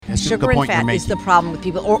That's the Sugar point and you're fat making. is the problem with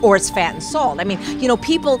people, or it's fat and salt. I mean,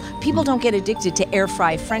 people don't get addicted to air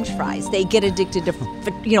fry French fries. They get addicted to,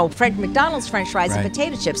 McDonald's French fries and Right.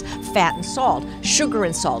 potato chips, fat and salt, sugar,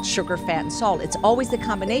 fat and salt. It's always the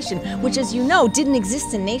combination, which, as you know, didn't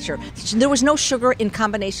exist in nature. There was no sugar in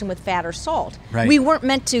combination with fat or salt. Right. We weren't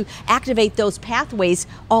meant to activate those pathways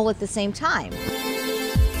all at the same time.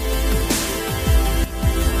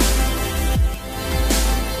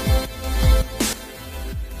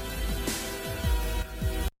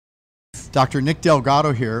 Dr. Nick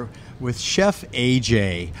Delgado here with Chef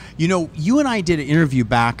AJ. You know, you and I did an interview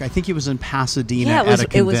back, I think it was in Pasadena Yeah, at a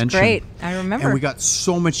convention. it was great. I remember. And we got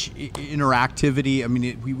so much interactivity. I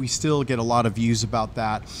mean, we still get a lot of views about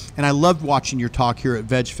that. And I loved watching your talk here at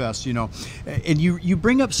VegFest, you know. And you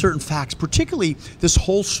bring up certain facts, particularly this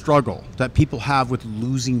whole struggle that people have with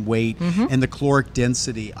losing weight and the caloric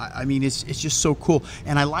density. I mean, it's just so cool.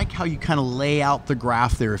 And I like how you kind of lay out the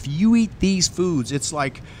graph there. If you eat these foods, it's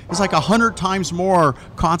like 100 times more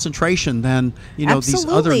concentration than, you know, these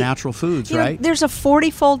other Absolutely. natural foods, You know, right? there's a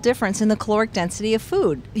 40-fold difference in the caloric density of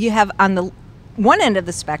food. You have on the one end of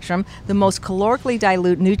the spectrum, the most calorically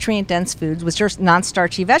dilute, nutrient-dense foods, which are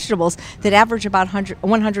non-starchy vegetables that average about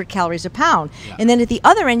 100 calories a pound. Yeah. And then at the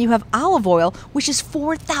other end, you have olive oil, which is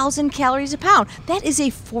 4,000 calories a pound. That is a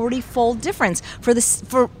 40-fold difference.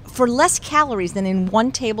 For less calories than in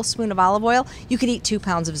 1 tablespoon of olive oil, you could eat 2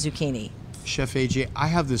 pounds of zucchini. Chef AJ, I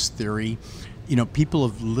have this theory. You know, people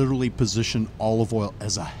have literally positioned olive oil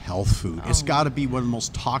as a health food. It's got to be one of the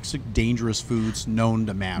most toxic, dangerous foods known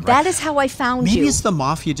to man, right? That is how I found you. Maybe it's the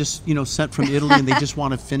mafia just, sent from Italy and they just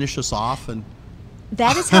want to finish us off. And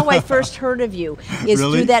That is how I first heard of you, is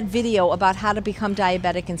Really? through that video about how to become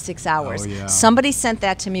diabetic in 6 hours. Oh, yeah. Somebody sent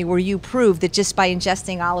that to me where you proved that just by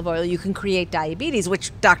ingesting olive oil you can create diabetes,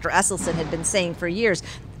 which Dr. Esselstyn had been saying for years.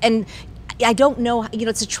 And I don't know,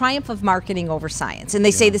 it's a triumph of marketing over science. And they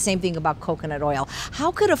say the same thing about coconut oil.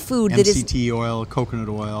 How could a food that is... MCT oil, coconut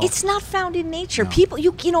oil. It's not found in nature. No. People,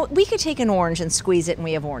 we could take an orange and squeeze it and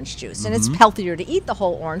we have orange juice. And it's healthier to eat the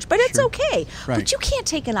whole orange, but it's Sure. okay. Right. But you can't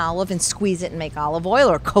take an olive and squeeze it and make olive oil,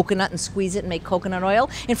 or coconut and squeeze it and make coconut oil.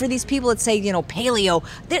 And for these people that say, paleo,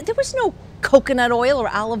 there was no coconut oil or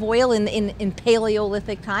olive oil in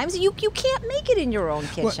Paleolithic times. You can't make it in your own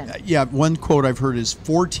kitchen. Well, yeah, one quote I've heard is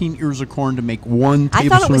 14 ears of corn to make 1 I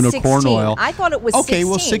thought it tablespoon was of corn 16. oil. I thought it was 16. Okay,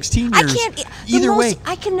 well, 16 years. I can't. Either way,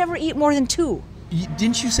 I can never eat more than 2.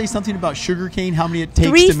 didn't you say something about sugar cane? How many it takes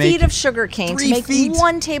 3 to make feet of sugar cane to 3 make feet?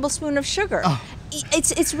 1 tablespoon of sugar. Oh.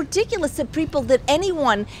 It's ridiculous that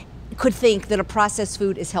anyone could think that a processed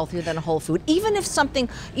food is healthier than a whole food. Even if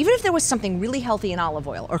there was something really healthy in olive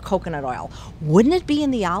oil or coconut oil, wouldn't it be in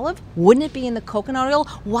the olive? Wouldn't it be in the coconut oil?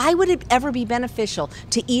 Why would it ever be beneficial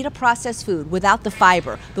to eat a processed food without the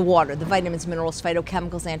fiber, the water, the vitamins, minerals,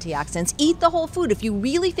 phytochemicals, antioxidants? Eat the whole food. If you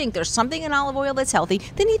really think there's something in olive oil that's healthy,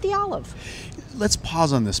 then eat the olive. Let's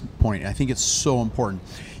pause on this point. I think it's so important.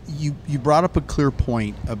 You brought up a clear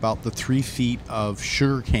point about the 3 feet of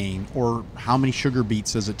sugar cane, or how many sugar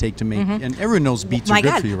beets does it take to make? And everyone knows beets are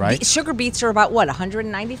good for you, right? Sugar beets are about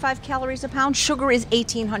 195 calories a pound. Sugar is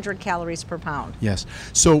 1,800 calories per pound. Yes.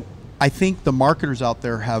 So I think the marketers out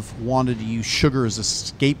there have wanted to use sugar as a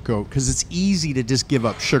scapegoat because it's easy to just give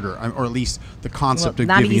up sugar, or at least the concept of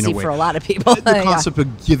not giving easy it away. for a lot of people. The Yeah. concept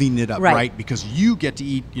of giving it up, Right. right? Because you get to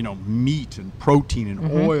eat, meat and protein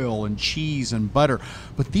and oil and cheese and butter.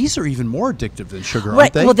 But these are even more addictive than sugar,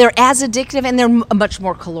 aren't they? Well, they're as addictive and they're much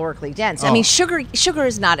more calorically dense. I Oh. mean, sugar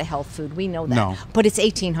is not a health food. We know that. No. But it's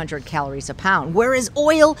 1,800 calories a pound, whereas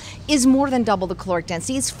oil is more than double the caloric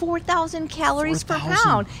density. It's 4,000 calories per 4,000.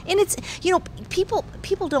 pound. And it's,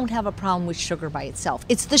 people don't have a problem with sugar by itself.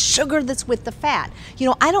 It's the sugar that's with the fat.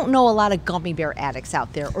 I don't know a lot of gummy bear addicts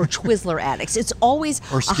out there or Twizzler addicts. It's always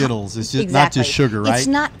Or Skittles. It's just exactly. not just sugar, right? It's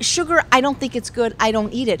not sugar. I don't think it's good. I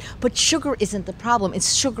don't eat it. But sugar isn't the problem.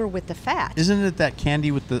 It's sugar with the fat. Isn't it that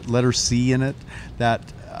candy with the letter C in it that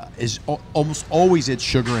is almost always it's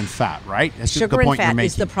sugar and fat, right? That's Sugar the and point you're fat making.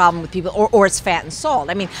 is the problem with people, or it's fat and salt.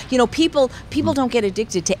 I mean, people don't get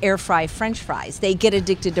addicted to air fry French fries. They get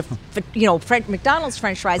addicted to, McDonald's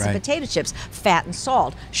French fries and Right. potato chips, fat and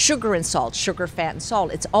salt, sugar, fat and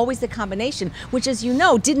salt. It's always the combination, which, as you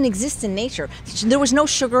know, didn't exist in nature. There was no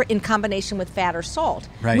sugar in combination with fat or salt.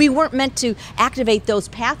 Right. We weren't meant to activate those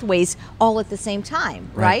pathways all at the same time,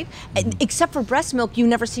 right? And except for breast milk, you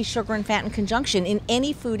never see sugar and fat in conjunction in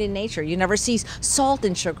any food in nature. You never see salt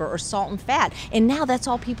and sugar or salt and fat. And now that's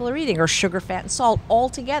all people are eating, are sugar, fat, and salt all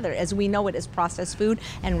together as we know it as processed food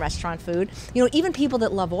and restaurant food. Even people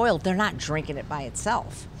that love oil, they're not drinking it by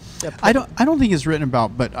itself. I don't think it's written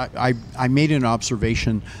about, but I made an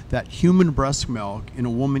observation that human breast milk in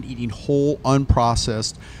a woman eating whole,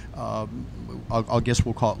 unprocessed, I guess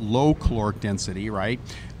we'll call it low caloric density, right?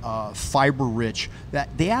 Fiber rich,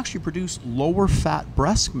 that they actually produce lower fat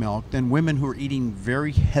breast milk than women who are eating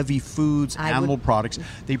very heavy foods, animal products.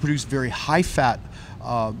 They produce very high fat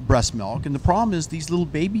breast milk, and the problem is these little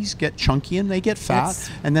babies get chunky and they get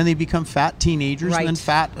fat, and then they become fat teenagers, and then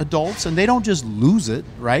fat adults, and they don't just lose it,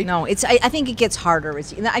 right? No, I think it gets harder.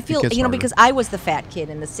 I feel, because I was the fat kid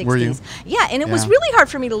in the 60s. Were you? Yeah, and it was really hard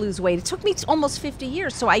for me to lose weight. It took me almost 50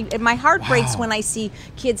 years. So my heart breaks when I see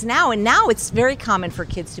kids now, and now it's very common for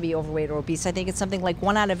kids to be overweight or obese. I think it's something like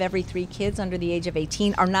 1 out of every 3 kids under the age of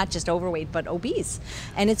 18 are not just overweight but obese,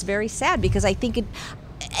 and it's very sad because I think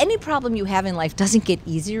any problem you have in life doesn't get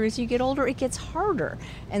easier as you get older, it gets harder.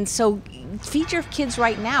 And so feed your kids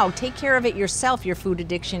right now, take care of it yourself, your food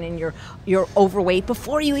addiction and your overweight,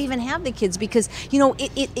 before you even have the kids, because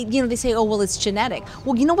they say, oh well, it's genetic.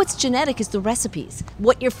 Well, you know what's genetic is the recipes,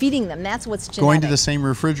 what you're feeding them, that's what's genetic. Going to the same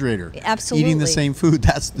refrigerator, absolutely, eating the same food,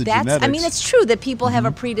 that's the genetics. I mean, it's true that people have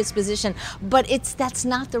a predisposition, but that's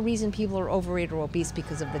not the reason people are overweight or obese,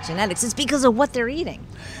 because of the genetics. It's because of what they're eating.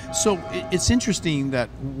 So it's interesting that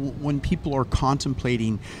when people are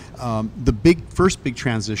contemplating the first big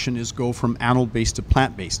transition is go from animal-based to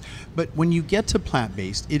plant-based. But when you get to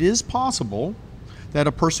plant-based, it is possible that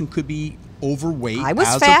a person could be overweight. I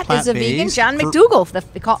was fat as a vegan. John McDougall,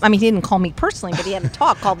 he didn't call me personally, but he had a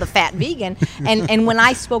talk called The Fat Vegan. And when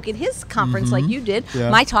I spoke at his conference, like you did,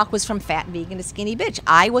 my talk was from fat vegan to skinny bitch.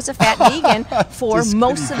 I was a fat vegan for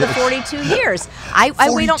most of the 42 years. I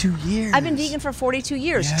years. I've been vegan for 42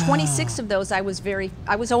 years. Yeah. 26 of those I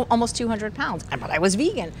was almost 200 pounds, but I was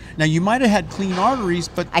vegan. Now you might have had clean arteries,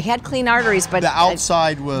 but I had clean arteries, but the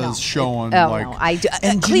outside was showing.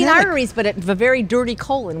 Clean arteries, but a very dirty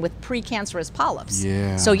colon with precancerous polyps.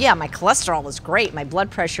 Yeah. So yeah, my cholesterol was great, my blood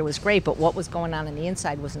pressure was great, but what was going on the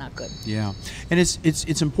inside was not good. Yeah, and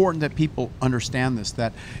it's important that people understand this,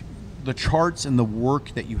 that the charts and the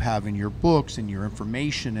work that you have in your books and your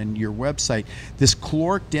information and your website, this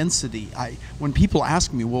caloric density, when people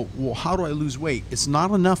ask me, well, how do I lose weight? It's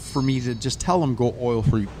not enough for me to just tell them go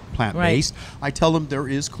oil-free, plant-based. Right. I tell them there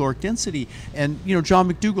is caloric density. And,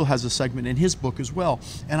 John McDougall has a segment in his book as well.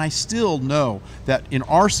 And I still know that in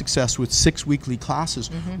our success with 6 weekly classes,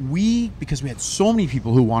 because we had so many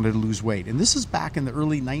people who wanted to lose weight, and this is back in the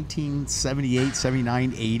early 1978,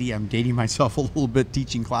 79, 80. I'm dating myself a little bit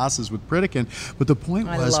teaching classes with Pritikin, but the point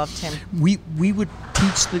was, I loved him. We would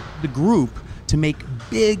teach the group to make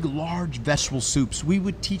big, large vegetable soups. We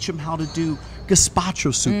would teach them how to do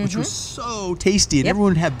gazpacho soup, which was so tasty, and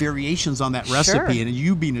everyone would have variations on that recipe. And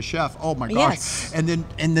you being a chef, oh my gosh! Yes. And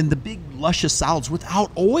then the big luscious salads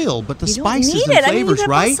without oil, but the spices and flavors, you can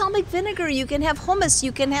right? have balsamic vinegar, you can have hummus,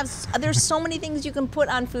 you can have. There's so many things you can put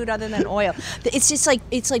on food other than oil. It's just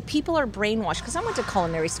like people are brainwashed. Because I went to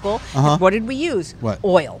culinary school. What did we use? What?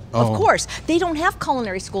 Oil, of course. They don't have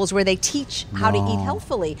culinary schools where they teach how to eat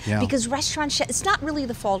healthfully, because restaurant chefs. It's not really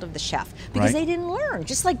the fault of the chef, because they didn't learn.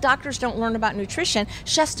 Just like doctors don't learn about nutrition,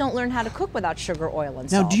 chefs don't learn how to cook without sugar, oil,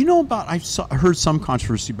 and salt. Now, do you know about? I heard some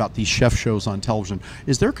controversy about these chef shows on television.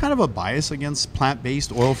 Is there kind of a bias against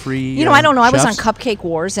plant-based, oil-free? I don't know. Chefs? I was on Cupcake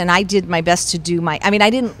Wars, and I did my best to do my. I mean,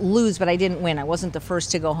 I didn't lose, but I didn't win. I wasn't the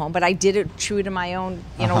first to go home, but I did it true to my own,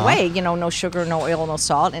 way. No sugar, no oil, no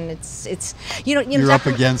salt, and it's. You're up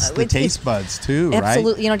against the taste buds too, right?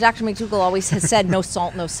 Absolutely. Dr. McDougall always has said, "No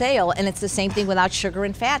salt, no sail," and it's the same thing without sugar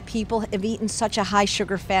and fat. People have eaten such a high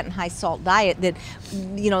sugar, fat, and high salt diet that,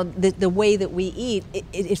 the way that we eat,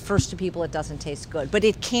 it first to people it doesn't taste good, but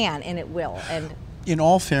it can and it will. And in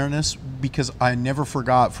all fairness, because I never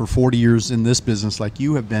forgot for 40 years in this business like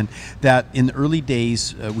you have been, that in the early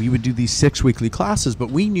days we would do these 6 weekly classes, but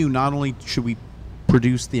we knew not only should we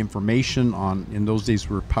produce the information in those days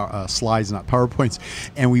were slides, not PowerPoints,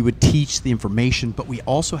 and we would teach the information, but we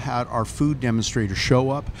also had our food demonstrator show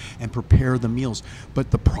up and prepare the meals.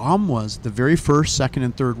 But the problem was the very first, second,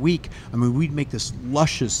 and third week, we'd make this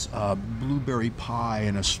luscious blueberry pie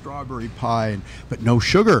and a strawberry pie, but no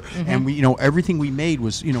sugar. And we, everything we made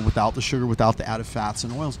was, without the sugar, without the added fats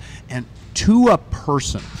and oils. And to a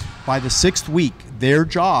person, by the 6th week, their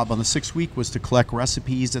job on the 6th week was to collect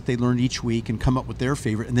recipes that they learned each week and come up with their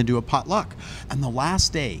favorite and then do a potluck. And the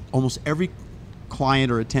last day, almost every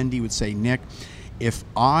client or attendee would say, Nick, if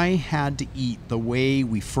I had to eat the way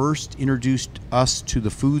we first introduced us to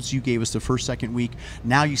the foods you gave us the first, second week,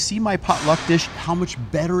 now you see my potluck dish, how much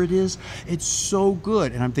better it is. It's so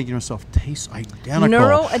good. And I'm thinking to myself, tastes identical.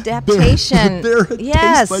 Neuroadaptation. Their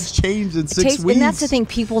Yes. taste buds change in 6 weeks. And that's the thing,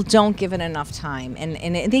 people don't give it enough time. And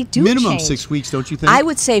they do Minimum change. 6 weeks, don't you think? I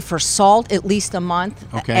would say for salt, at least a month.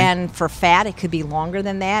 Okay. And for fat, it could be longer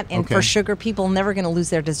than that. And Okay. for sugar, people are never going to lose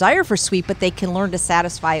their desire for sweet, but they can learn to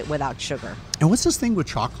satisfy it without sugar. And what's this thing with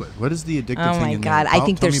chocolate? What is the addictive Oh thing my in God! there? I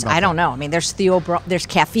think Tell me there's. about I don't that. know. I mean, there's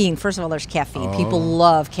caffeine. First of all, there's caffeine. People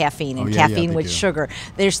love caffeine, and yeah, caffeine they with do. sugar.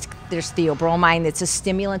 There's theobromine. It's a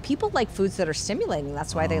stimulant. People like foods that are stimulating.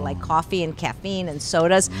 That's why they like coffee and caffeine and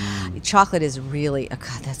sodas. Chocolate is really. Oh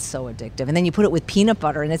God, that's so addictive. And then you put it with peanut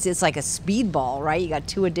butter, and it's like a speedball, right? You got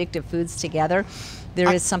two addictive foods together.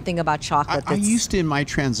 There is something about chocolate. I that's, used to, in my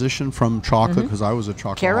transition from chocolate, because I was a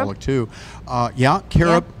chocoholic Carob? too.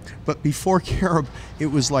 Carob. But before carob, it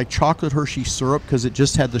was like chocolate Hershey syrup because it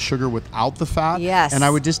just had the sugar without the fat. Yes. And I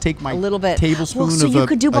would just take my a little bit tablespoon well, so of you a,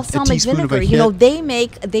 could do a balsamic teaspoon vinegar. of a You know, hit.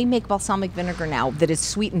 they make balsamic vinegar now that is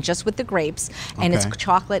sweetened just with the grapes, and it's Okay.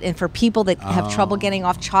 chocolate. And for people that have trouble getting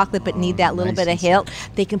off chocolate but need that little nice bit of and hilt,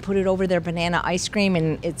 they can put it over their banana ice cream,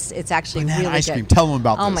 and it's actually Banana really ice good. cream. Tell them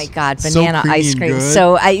about Oh this. my God, So banana creamy ice and cream. good.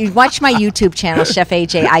 So I watch my YouTube channel, Chef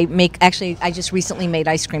AJ. I just recently made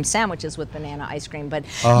ice cream sandwiches with banana ice cream, but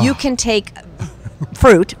you can take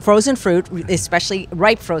frozen fruit, especially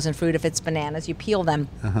ripe frozen fruit. If it's bananas, you peel them,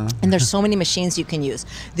 and there's so many machines you can use.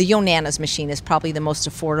 The Yonanas machine is probably the most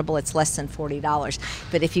affordable. It's less than $40,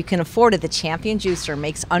 but if you can afford it, the Champion Juicer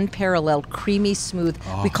makes unparalleled, creamy, smooth.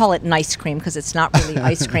 We call it nice cream because it's not really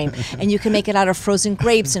ice cream, and you can make it out of frozen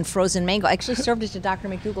grapes and frozen mango. I actually served it to Dr.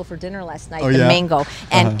 McDougall for dinner last night. The yeah? mango,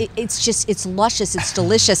 and it's luscious, it's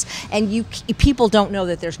delicious, and people don't know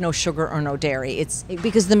that there's no sugar or no dairy. It's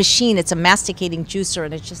because the machine, it's a masticating juicer,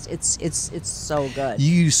 and it's so good.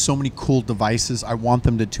 You use so many cool devices. I want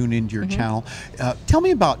them to tune into your channel. Tell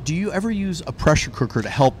me about, do you ever use a pressure cooker to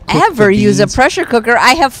help cook the Use a beans? pressure cooker?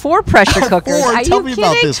 I have 4 pressure cookers. Four? Are Tell you me kidding?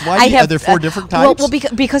 about this. Why are there 4 different types? Well,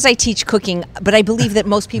 because I teach cooking, but I believe that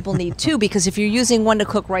most people need 2, because if you're using one to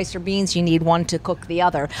cook rice or beans, you need one to cook the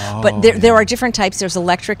other. But there are different types. There's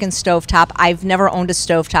electric and stovetop. I've never owned a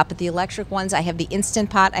stovetop, but the electric ones, I have the Instant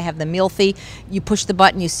Pot, I have the Milthy. You push the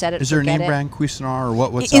button, you set it. Is there a forget name it. brand, Cuisinart, or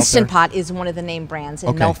what's Instant out there? Pot is one of the name brands,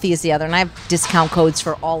 and Okay. Milthy is the other. And I have discount codes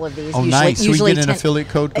for all of these. Oh, nice. So we can get an affiliate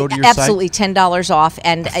code, go to your site? Absolutely, $10 off,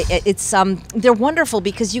 and it's they're wonderful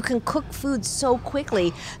because you can cook food so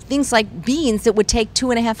quickly. Things like beans that would take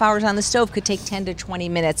 2.5 hours on the stove could take 10 to 20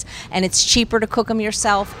 minutes, and it's cheaper to cook them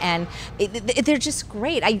yourself. And they're just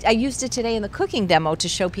great. I used it today in the cooking demo to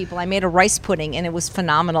show people. I made a rice pudding, and it was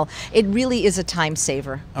phenomenal. It really is a time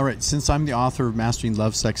saver. All right, since I'm the author of Mastering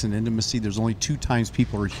Love, Sex, and Intimacy, there's only 2 times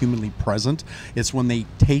people are humanly present. It's when they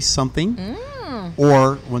taste something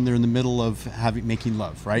or when they're in the middle of making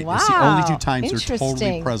love, right? It's the only 2 Wow. times they're totally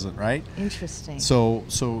Interesting. present, right? Interesting. So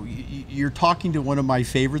you're talking to one of my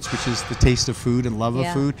favorites, which is the taste of food and love Yeah.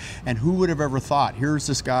 of food. And who would have ever thought? Here's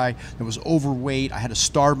this guy that was overweight. I had to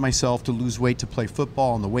starve myself to lose weight to play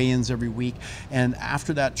football on the weigh-ins every week. And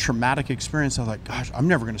after that traumatic experience, I was like, gosh, I'm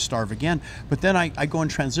never going to starve again. But then I go and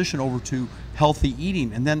transition over to healthy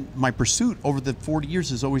eating. And then my pursuit over the 40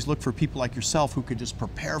 years is always look for people like yourself who could just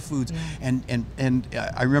prepare foods. And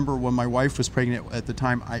I remember when my wife was pregnant at the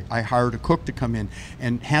time, I hired a cook to come in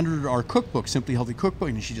and handed her our cookbook, Simply Healthy Cookbook,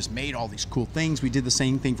 and she just made all these cool things. We did the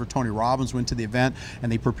same thing for Tony Robbins, went to the event,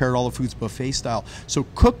 and they prepared all the foods buffet style. So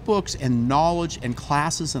cookbooks and knowledge and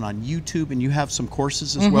classes, and on YouTube, and you have some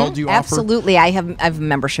courses as well. Do you offer? Absolutely. I have a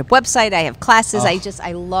membership website. I have classes.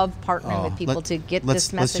 I love partnering with people to get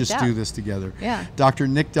this message Let's just out. do this together. Yeah. Dr.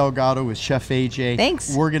 Nick Delgado with Chef AJ.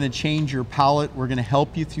 Thanks. We're going to change your palate. We're going to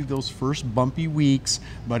help you through those first bumpy weeks,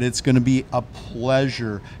 but it's going to be a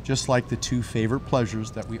pleasure, just like the 2 favorite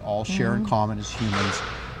pleasures that we all share in common as humans,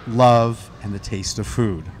 love and the taste of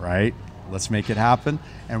food, right? Let's make it happen.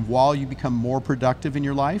 And while you become more productive in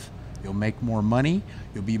your life, you'll make more money.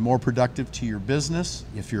 You'll be more productive to your business.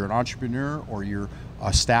 If you're an entrepreneur or you're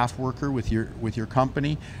a staff worker with your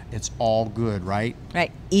company, it's all good, right?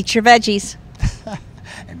 Right. Eat your veggies.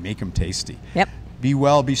 And make them tasty. Yep. Be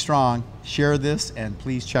well, be strong. Share this, and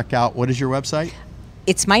please check out, what is your website?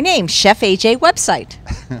 It's my name, Chef AJ website.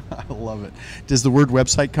 I love it. Does the word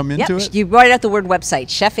website come into Yep. it? You write out the word website,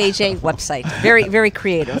 Chef AJ website. Very, very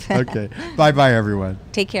creative. Okay. Bye-bye, everyone.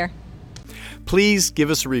 Take care. Please give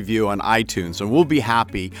us a review on iTunes, and we'll be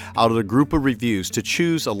happy out of the group of reviews to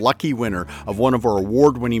choose a lucky winner of one of our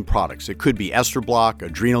award-winning products. It could be Ester Block,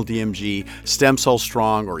 Adrenal DMG, Stem Cell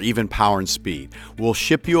Strong, or even Power and Speed. We'll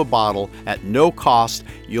ship you a bottle at no cost.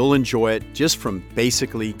 You'll enjoy it just from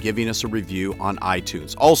basically giving us a review on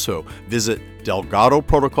iTunes. Also, visit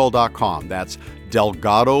DelgadoProtocol.com. That's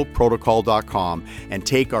DelgadoProtocol.com, and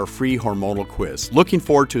take our free hormonal quiz. Looking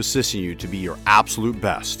forward to assisting you to be your absolute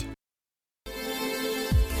best.